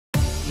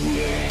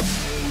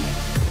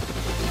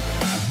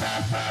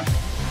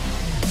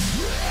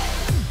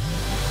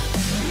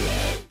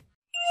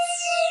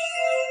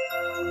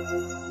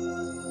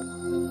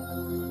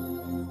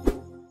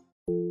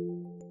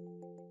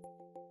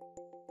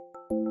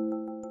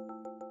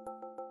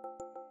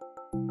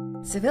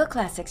Seville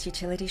Classics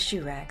utility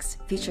shoe racks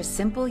feature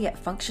simple yet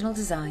functional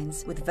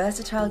designs with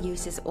versatile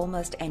uses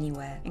almost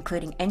anywhere,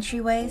 including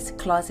entryways,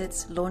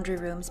 closets, laundry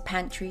rooms,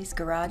 pantries,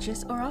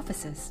 garages, or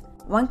offices.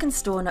 One can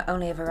store not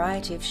only a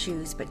variety of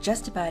shoes, but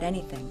just about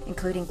anything,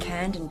 including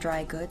canned and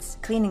dry goods,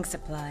 cleaning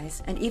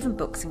supplies, and even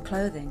books and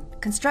clothing.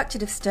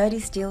 Constructed of sturdy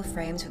steel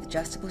frames with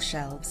adjustable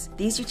shelves,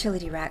 these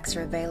utility racks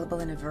are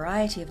available in a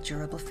variety of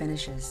durable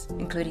finishes,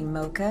 including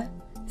mocha,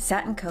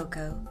 satin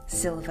cocoa,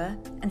 silver,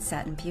 and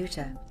satin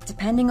pewter.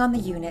 Depending on the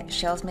unit,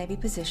 shelves may be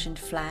positioned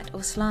flat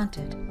or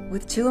slanted.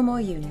 With 2 or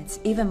more units,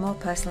 even more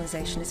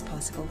personalization is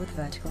possible with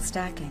vertical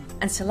stacking.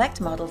 And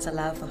select models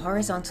allow for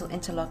horizontal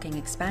interlocking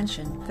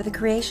expansion for the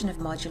creation of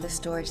modular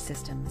storage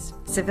systems.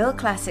 Seville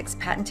Classics'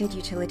 patented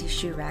utility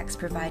shoe racks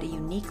provide a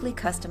uniquely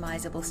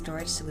customizable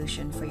storage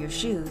solution for your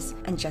shoes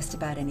and just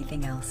about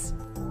anything else.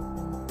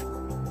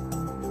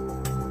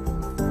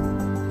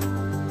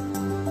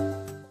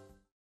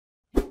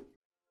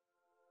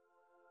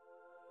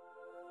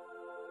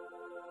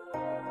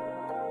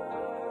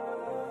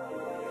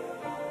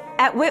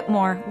 At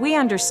Whitmore, we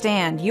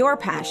understand your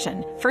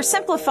passion for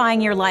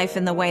simplifying your life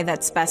in the way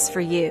that's best for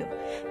you.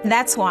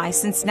 That's why,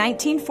 since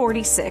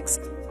 1946,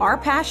 our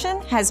passion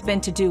has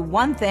been to do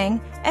one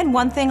thing and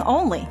one thing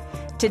only: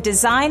 to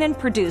design and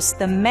produce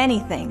the many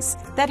things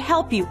that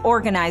help you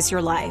organize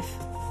your life.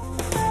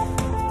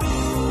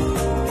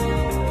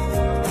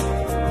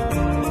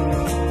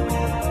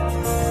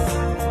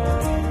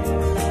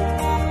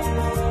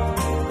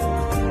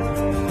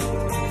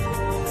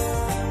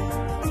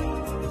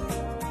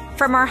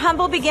 From our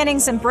humble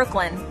beginnings in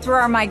Brooklyn, through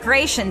our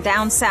migration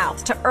down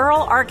south to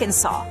Earle,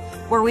 Arkansas,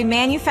 where we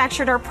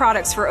manufactured our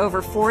products for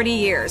over 40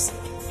 years,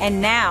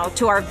 and now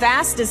to our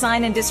vast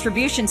design and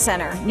distribution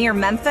center near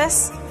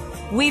Memphis,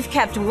 we've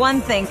kept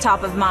one thing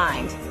top of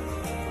mind: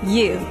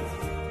 you.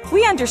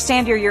 We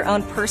understand you're your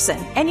own person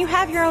and you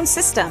have your own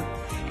system,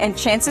 and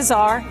chances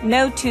are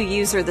no two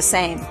yous are the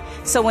same.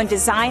 So when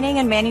designing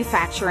and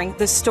manufacturing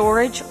the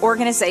storage,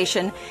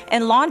 organization,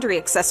 and laundry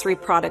accessory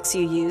products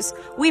you use,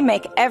 we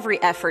make every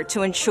effort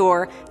to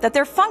ensure that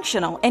they're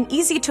functional and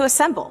easy to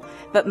assemble,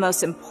 but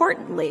most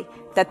importantly,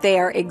 that they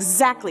are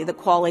exactly the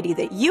quality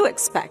that you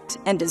expect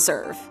and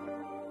deserve.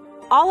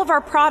 All of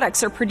our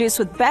products are produced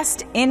with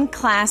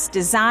best-in-class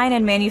design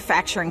and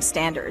manufacturing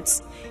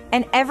standards,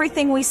 and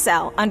everything we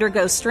sell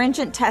undergoes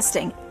stringent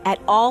testing at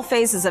all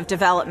phases of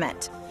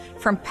development,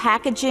 from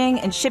packaging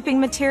and shipping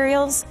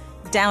materials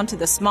down to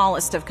the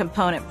smallest of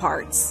component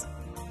parts.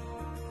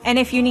 And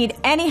if you need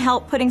any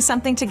help putting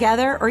something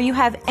together or you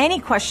have any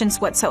questions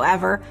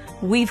whatsoever,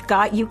 we've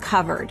got you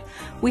covered.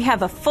 We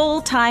have a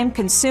full-time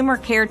consumer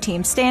care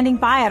team standing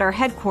by at our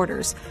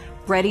headquarters,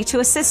 ready to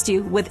assist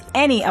you with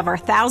any of our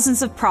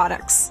thousands of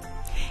products.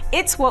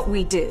 It's what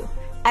we do.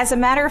 As a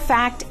matter of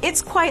fact,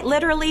 it's quite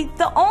literally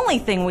the only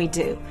thing we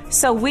do,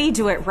 so we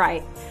do it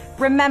right.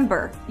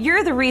 Remember,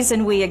 you're the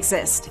reason we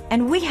exist,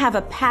 and we have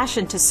a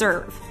passion to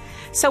serve.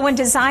 So when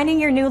designing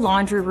your new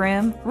laundry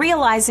room,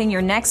 realizing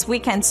your next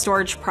weekend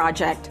storage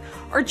project,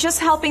 or just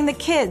helping the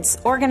kids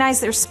organize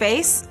their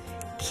space,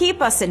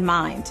 keep us in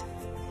mind.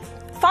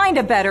 Find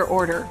a better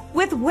order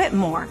with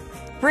Whitmore,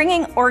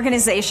 bringing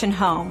organization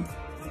home.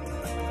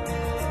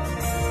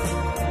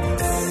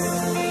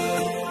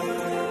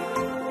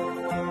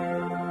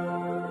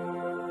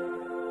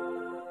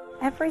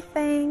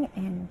 Everything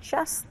in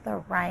just the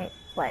right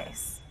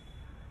place.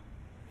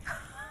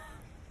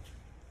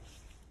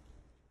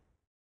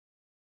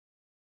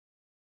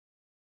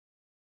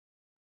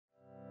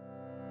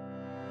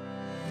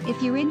 If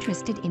you're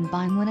interested in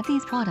buying one of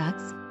these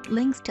products,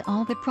 links to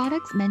all the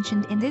products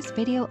mentioned in this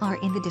video are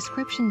in the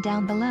description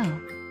down below.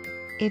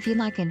 If you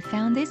like and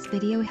found this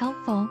video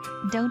helpful,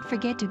 don't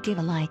forget to give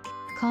a like,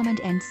 comment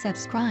and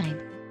subscribe.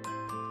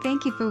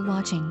 Thank you for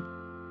watching.